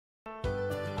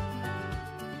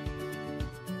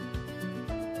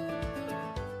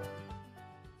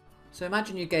So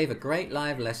imagine you gave a great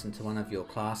live lesson to one of your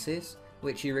classes,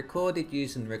 which you recorded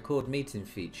using the record meeting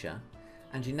feature,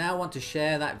 and you now want to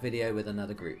share that video with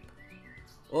another group.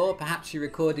 Or perhaps you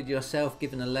recorded yourself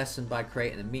giving a lesson by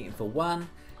creating a meeting for one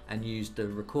and used the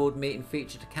record meeting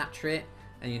feature to capture it,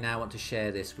 and you now want to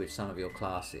share this with some of your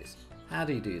classes. How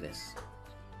do you do this?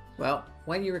 Well,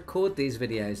 when you record these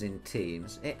videos in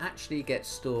Teams, it actually gets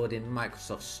stored in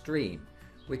Microsoft Stream,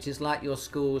 which is like your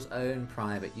school's own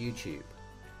private YouTube.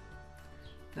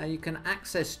 Now you can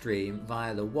access Stream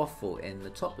via the waffle in the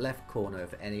top left corner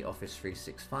of any Office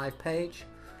 365 page,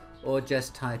 or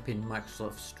just type in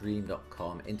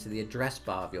microsoftstream.com into the address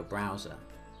bar of your browser.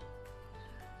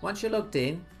 Once you're logged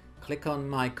in, click on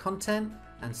My Content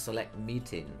and select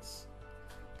Meetings.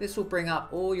 This will bring up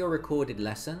all your recorded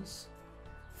lessons.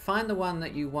 Find the one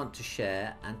that you want to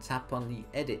share and tap on the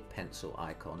edit pencil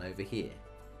icon over here.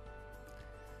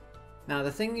 Now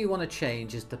the thing you want to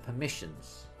change is the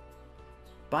permissions.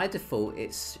 By default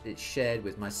it's shared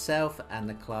with myself and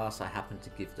the class I happen to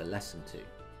give the lesson to.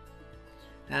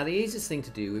 Now the easiest thing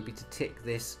to do would be to tick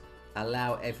this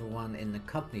allow everyone in the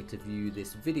company to view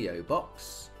this video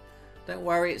box. Don't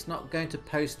worry, it's not going to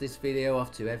post this video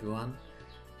off to everyone.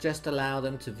 Just allow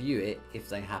them to view it if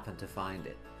they happen to find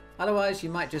it. Otherwise you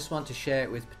might just want to share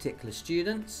it with particular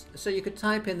students, so you could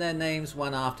type in their names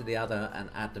one after the other and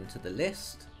add them to the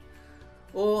list.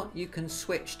 Or you can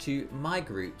switch to My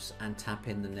Groups and tap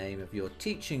in the name of your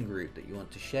teaching group that you want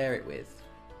to share it with.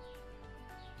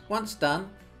 Once done,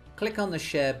 click on the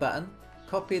share button,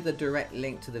 copy the direct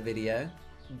link to the video,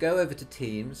 go over to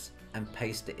Teams and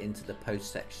paste it into the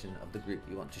post section of the group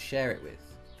you want to share it with.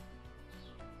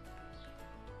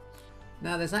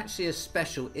 Now there's actually a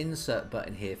special insert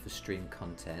button here for stream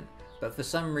content, but for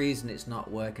some reason it's not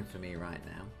working for me right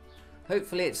now.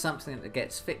 Hopefully it's something that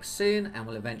gets fixed soon and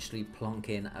will eventually plonk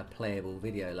in a playable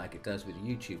video like it does with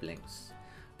YouTube links.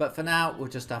 But for now we'll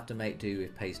just have to make do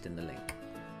with pasting the link.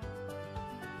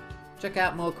 Check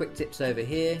out more quick tips over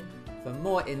here. For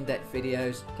more in-depth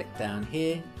videos, click down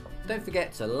here. Don't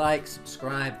forget to like,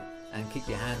 subscribe and keep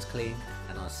your hands clean,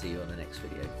 and I'll see you on the next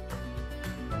video.